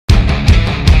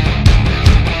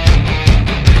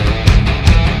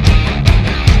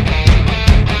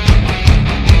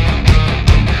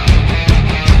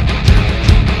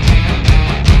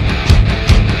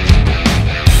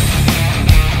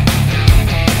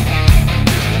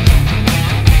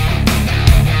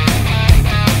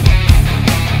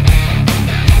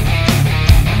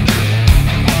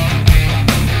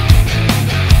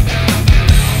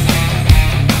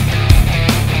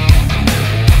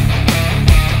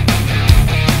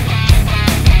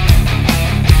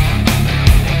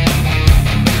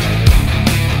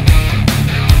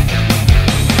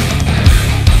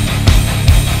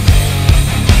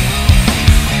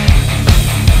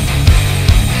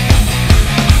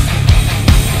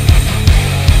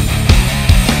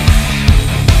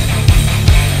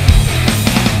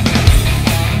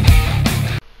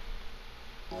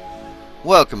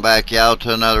Welcome back, y'all,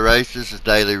 to another race. This is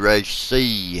Daily Race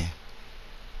C,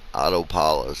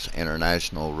 Autupolis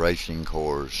International Racing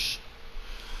Course.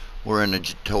 We're in the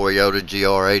Toyota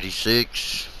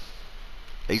Gr86.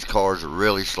 These cars are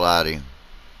really slidey.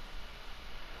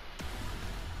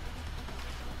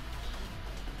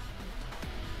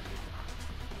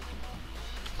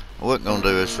 I wasn't going to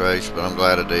do this race, but I'm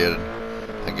glad I did.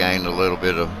 I gained a little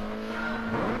bit of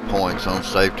points on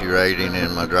safety rating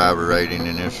and my driver rating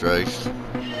in this race.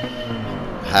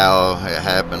 How it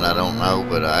happened, I don't know,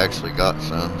 but I actually got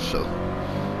some, so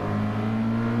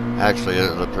actually it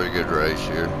was a pretty good race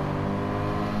here.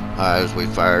 Alright, as we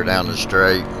fire down the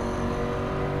straight.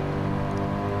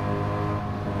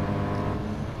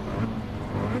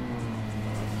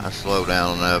 I slow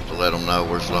down enough to let them know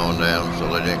we're slowing down so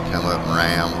they didn't come up and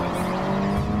ram.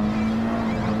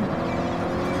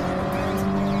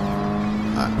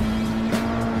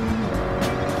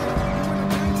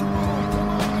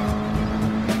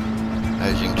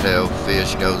 As you can tell,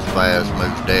 fish goes fast,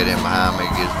 moves dead in behind me,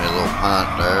 gives me a little punt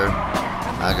there.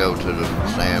 I go to the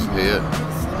sand pit.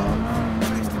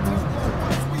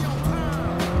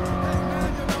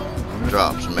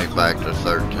 Drops me back to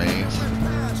 13th.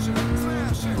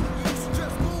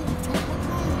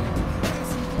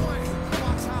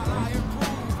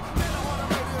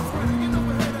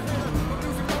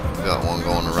 Got one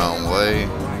going the wrong way.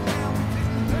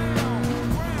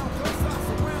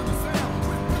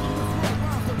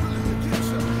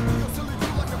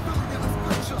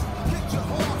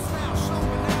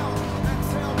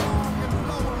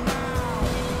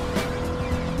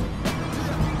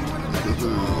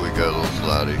 Ooh, we got a little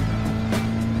slidey.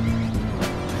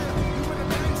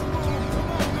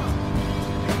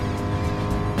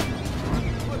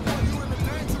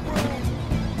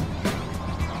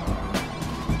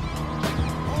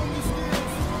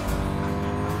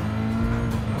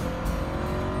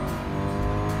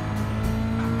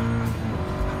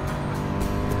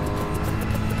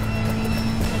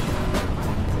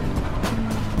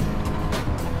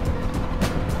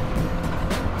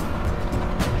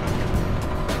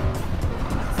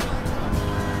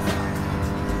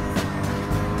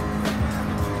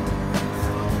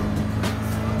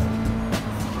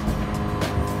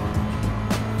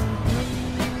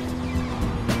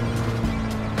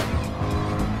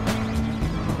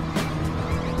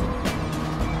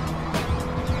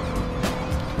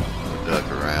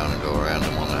 Duck around and go around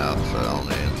them on the outside, on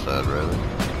the inside rather.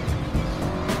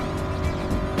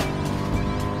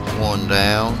 One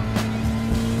down.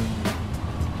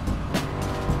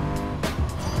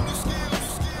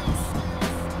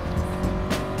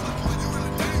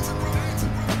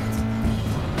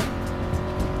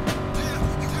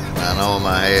 I know in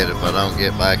my head if I don't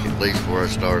get back at least where I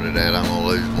started at, I'm going to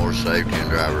lose more safety and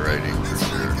driver rating for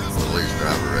sure. At least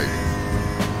driver rating.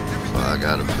 So I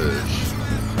got to push.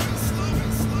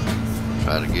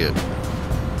 Try to get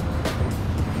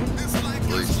at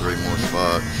least 3 more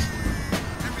spots.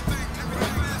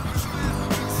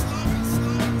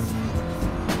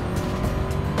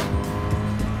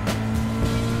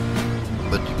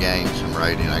 But to gain some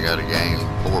rating, I got to gain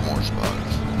 4 more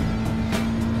spots.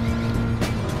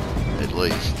 At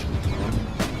least.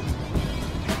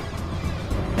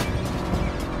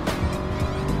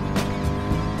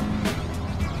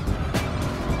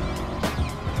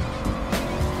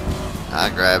 I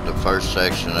grabbed the first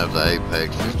section of the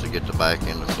apex just to get the back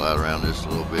end to slide around just a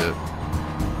little bit.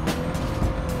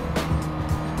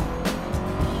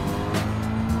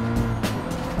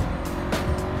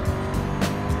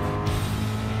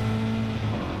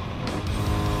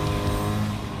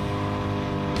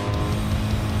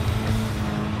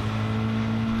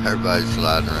 Everybody's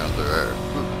sliding around through there.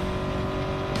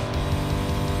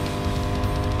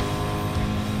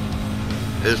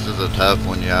 This is a tough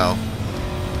one, y'all.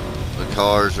 The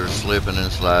cars are slipping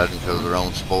and sliding because they're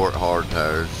on sport hard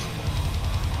tires.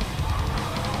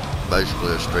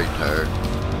 Basically a street tire.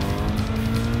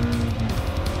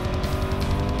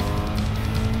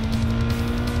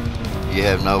 You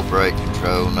have no brake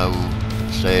control, no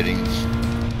settings.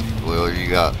 Well, you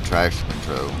got traction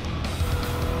control.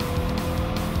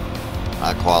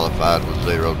 I qualified with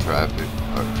 0 traffic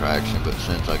or traction, but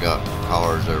since I got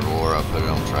cars everywhere, I put it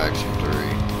on traction 3.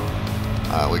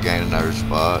 We gained another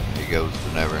spot. He goes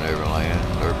to Never Never Land.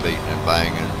 They're beating and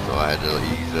banging, so I had to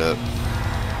ease up.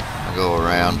 I go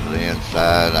around to the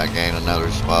inside. I gain another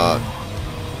spot.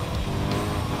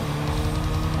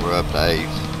 We're up to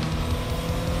 8th.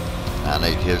 I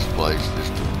need his place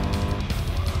just to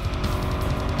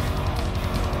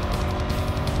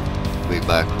be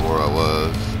back to where I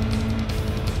was.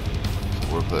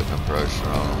 So we're putting the pressure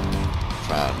on them,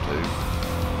 trying to.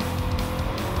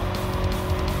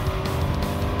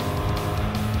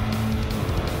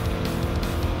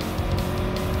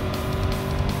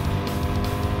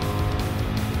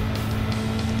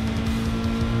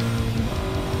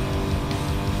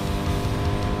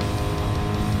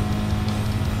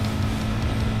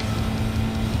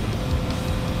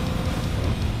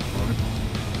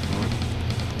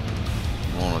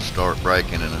 to start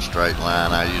braking in a straight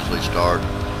line. I usually start,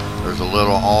 there's a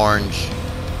little orange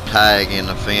tag in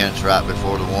the fence right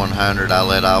before the 100. I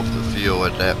let off the fuel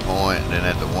at that point, and then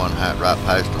at the 100, right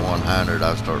past the 100,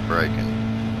 I start braking.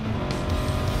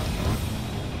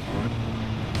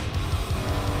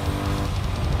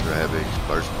 Grab these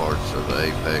first parts of the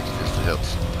apex just to help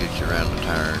get you around the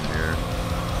turn here.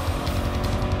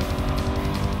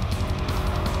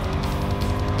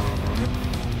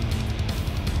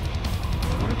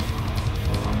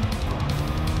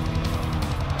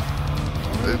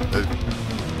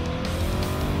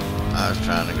 I was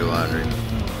trying to go under him.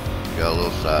 Got a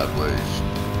little sideways.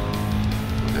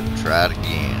 We're gonna try it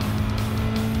again.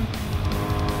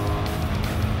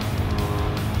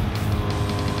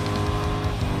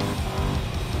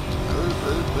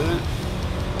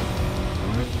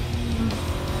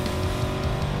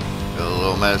 Got a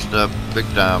little messed up big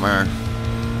time there.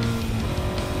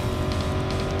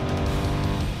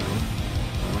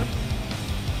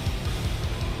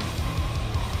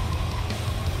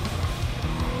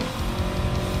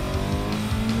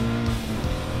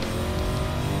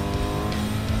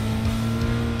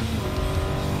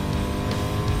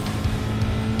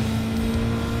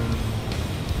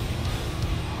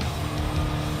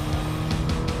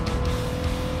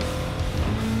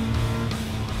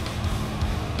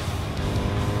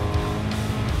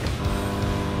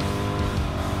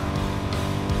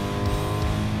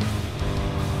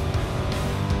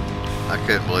 I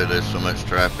couldn't believe there's so much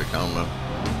traffic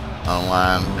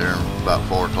online during about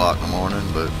 4 o'clock in the morning,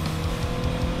 but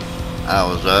I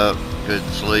was up, couldn't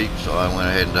sleep, so I went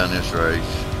ahead and done this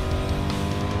race.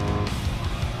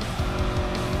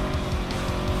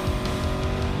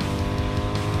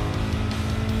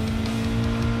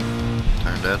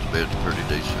 Turned out to be a pretty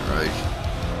decent race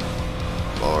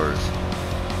as far as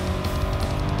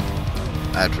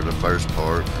after the first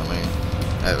part. I mean,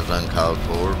 that was uncalled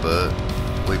for, but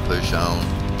we push on.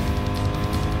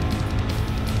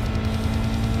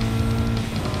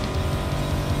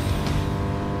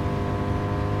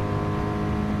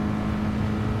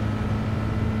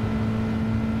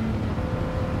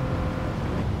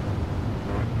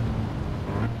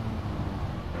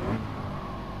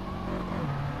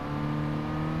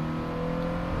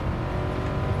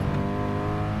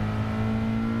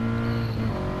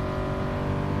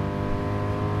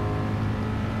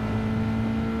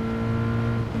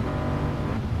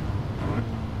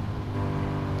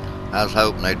 I was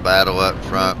hoping they'd battle up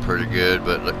front pretty good,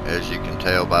 but as you can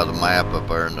tell by the map up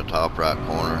there in the top right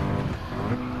corner,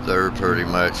 they're pretty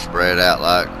much spread out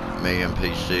like me and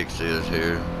P6 is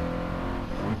here,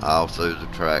 all through the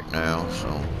track now. So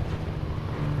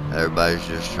everybody's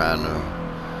just trying to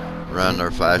run their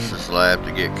fastest lap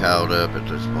to get caught up at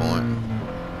this point.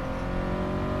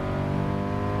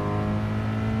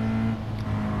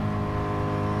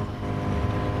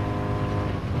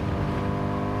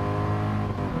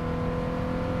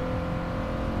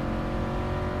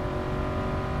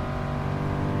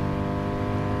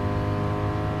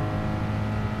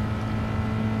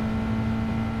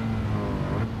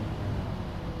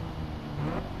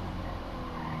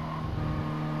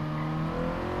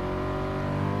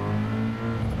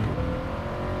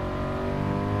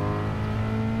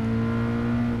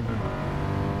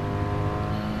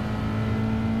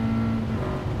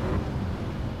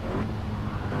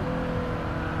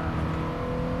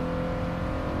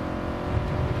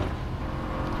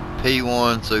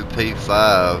 P1 through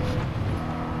P5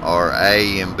 are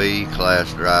A and B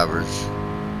class drivers.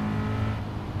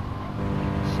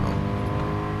 So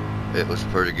it was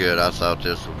pretty good. I thought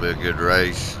this would be a good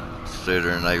race,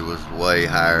 considering they was way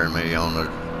higher than me on the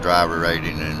driver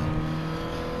rating, and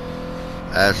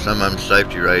as some of them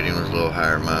safety rating was a little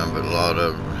higher than mine, but a lot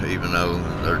of them, even though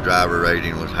their driver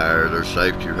rating was higher, their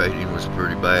safety rating was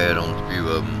pretty bad on a few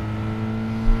of them.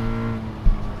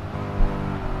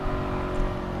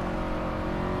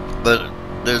 But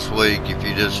this week, if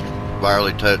you just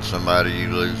barely touch somebody, you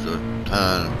lose a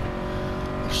ton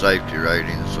of safety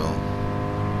rating. So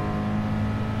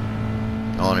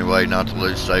the only way not to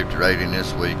lose safety rating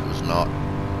this week was not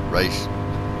race.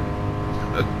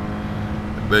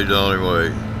 It'd be the only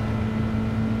way.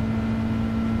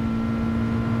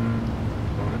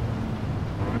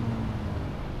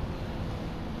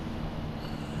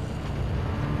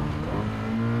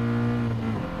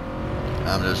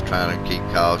 I'm just trying to keep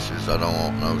cautious. I don't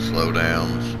want no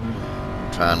slowdowns.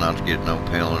 I'm trying not to get no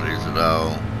penalties at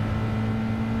all.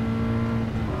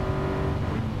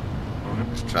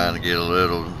 Just trying to get a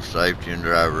little safety and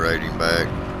driver rating back.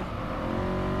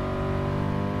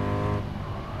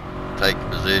 Take a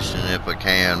position if I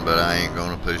can, but I ain't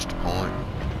gonna push the point.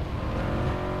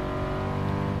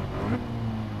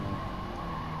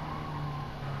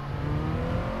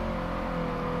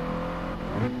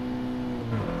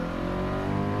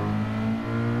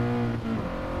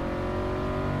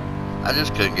 I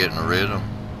just couldn't get in the rhythm.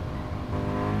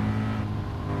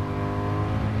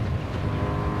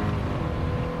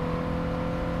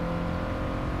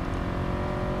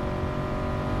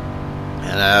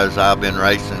 And as I've been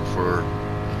racing for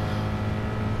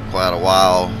quite a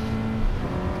while,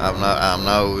 I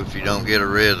know if you don't get a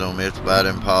rhythm, it's about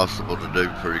impossible to do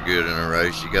pretty good in a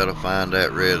race. You got to find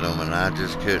that rhythm, and I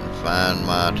just couldn't find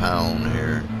my tone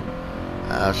here.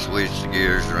 I switched the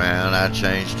gears around, I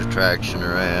changed the traction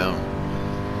around.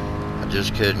 I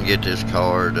just couldn't get this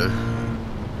car to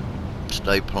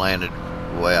stay planted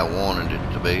the way I wanted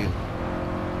it to be.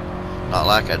 Not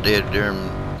like I did during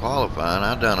qualifying.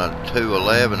 I done a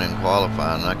 2:11 in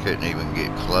qualifying, and I couldn't even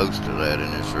get close to that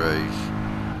in this race.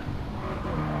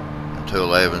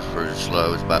 2:11 is pretty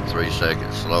slow. It's about 3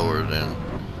 seconds slower than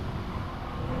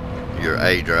your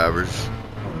A drivers.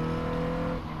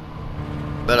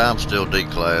 But I'm still D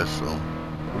class, so.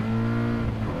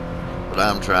 But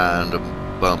I'm trying to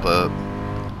bump up.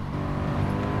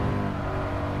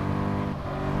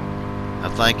 I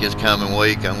think this coming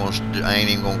week I ain't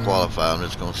even gonna qualify. I'm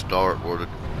just gonna start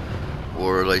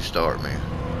where they start me.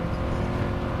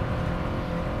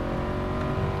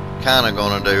 Kind of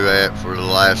gonna do that for the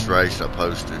last race I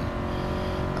posted.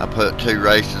 I put 2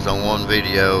 races on one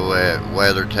video at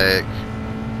WeatherTech,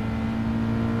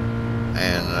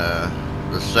 and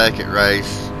the second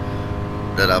race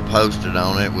that I posted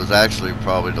on it was actually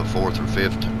probably the 4th or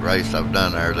 5th race I've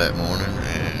done there that morning,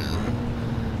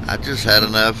 and I just had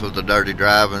enough of the dirty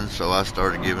driving, so I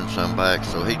started giving some back.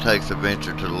 So he takes a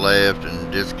venture to the left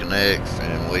and disconnects,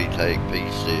 and we take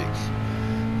P6,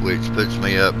 which puts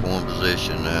me up 1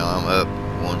 position. Now I'm up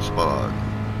 1 spot.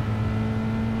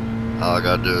 All I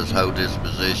gotta do is hold this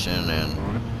position, and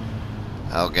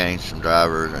I'll gain some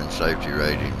driver and safety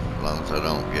rating, as long as I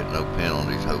don't get no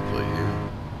penalties, hopefully, here.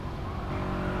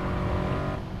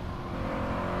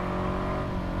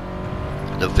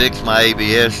 To fix my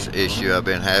ABS issue I've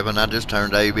been having, I just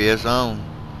turned ABS on,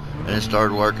 and it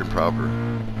started working proper.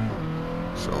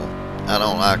 So, I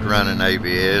don't like running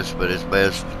ABS, but it's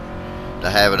best to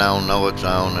have it on, know it's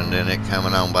on, and then it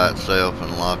coming on by itself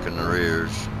and locking the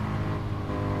rears.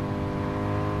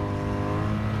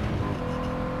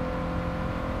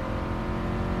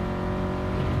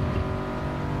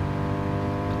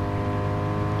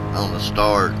 On the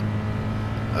start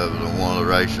of one of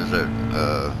the races at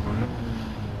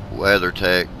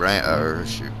WeatherTech,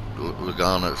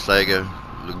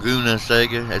 Laguna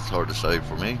Seca, that's hard to say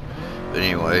for me. But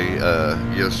anyway,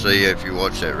 you'll see if you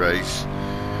watch that race,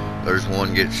 there's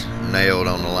one gets nailed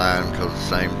on the line because the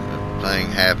same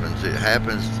thing happens. It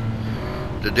happens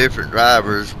to different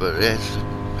drivers, but it's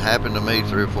happened to me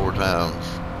 3 or 4 times.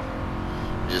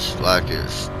 Just like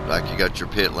it's like you got your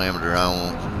pit limiter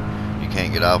on, you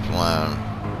can't get off the line.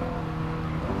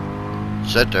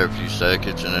 Sit there a few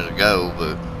seconds and it'll go,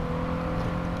 but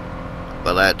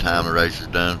by that time the race is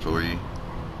done for you.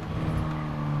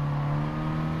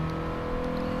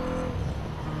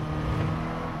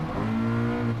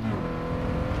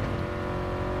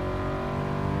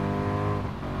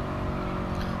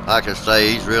 Like I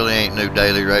say, these really ain't new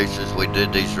daily races. We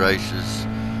did these races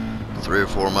 3 or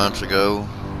 4 months ago.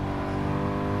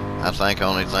 I think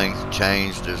only thing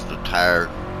changed is the tire.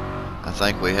 I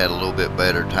think we had a little bit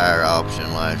better tire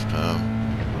option last time.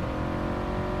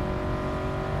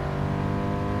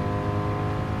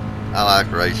 I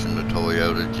like racing the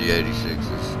Toyota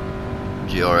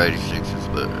Gr86s,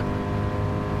 but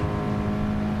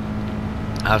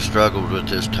I struggled with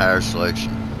this tire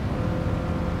selection.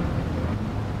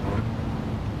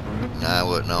 I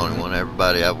wasn't the only one.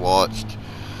 Everybody I've watched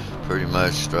pretty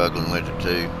much struggling with it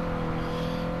too.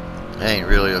 It ain't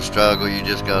really a struggle, you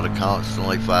just gotta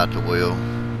constantly fight the wheel.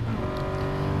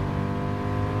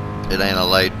 It ain't a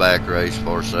laid back race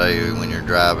per se. When you're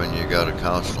driving, you gotta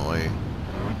constantly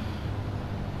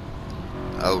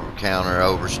counter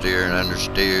oversteer and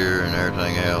understeer and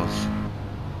everything else.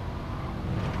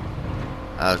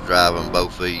 I was driving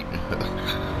both feet.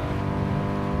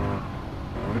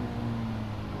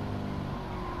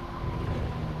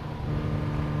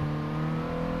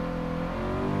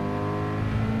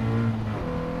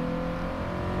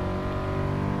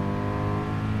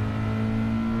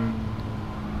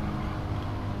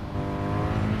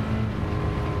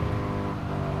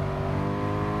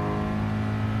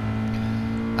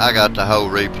 I got the whole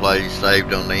replay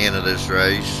saved on the end of this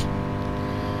race.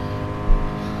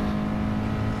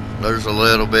 There's a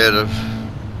little bit of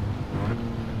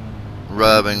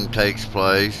rubbing takes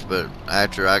place, but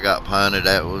after I got punted,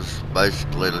 that was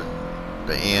basically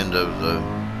the end of the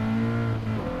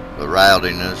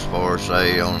rowdiness, for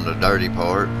say, on the dirty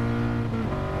part.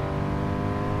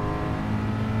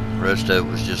 rest of it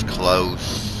was just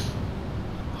close,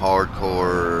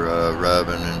 hardcore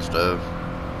rubbing and stuff.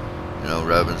 You know,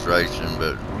 rubbing's racing,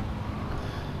 but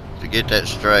to get that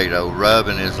straight,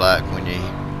 rubbing is like when you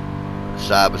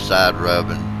side by side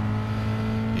rubbing.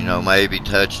 You know, maybe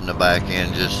touching the back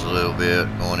end just a little bit,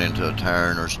 going into a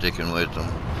turn or sticking with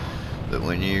them. But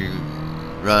when you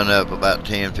run up about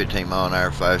 10, 15 mile an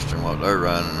hour faster than what they're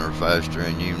running or faster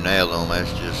and you nail them,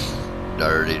 that's just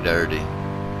dirty, dirty.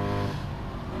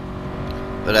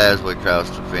 But as we cross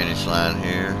the finish line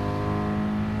here,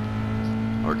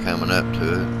 we're coming up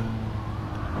to it.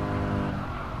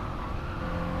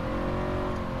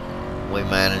 We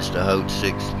managed to hold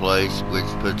 6th place, which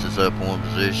puts us up one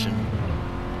position.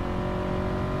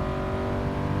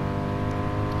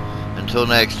 Until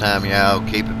next time, y'all,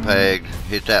 keep it pegged.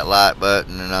 Hit that like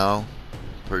button and all.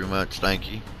 Pretty much,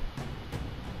 thank you.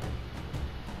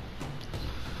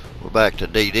 We're back to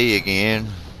DD again.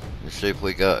 Let's see if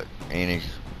we got any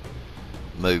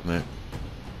movement.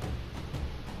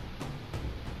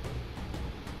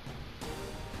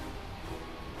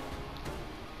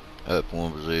 Up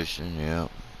one position, yeah.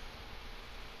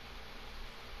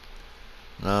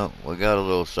 No, we got a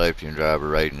little safety and driver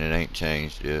rating. It ain't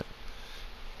changed yet.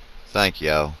 Thank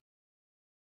y'all.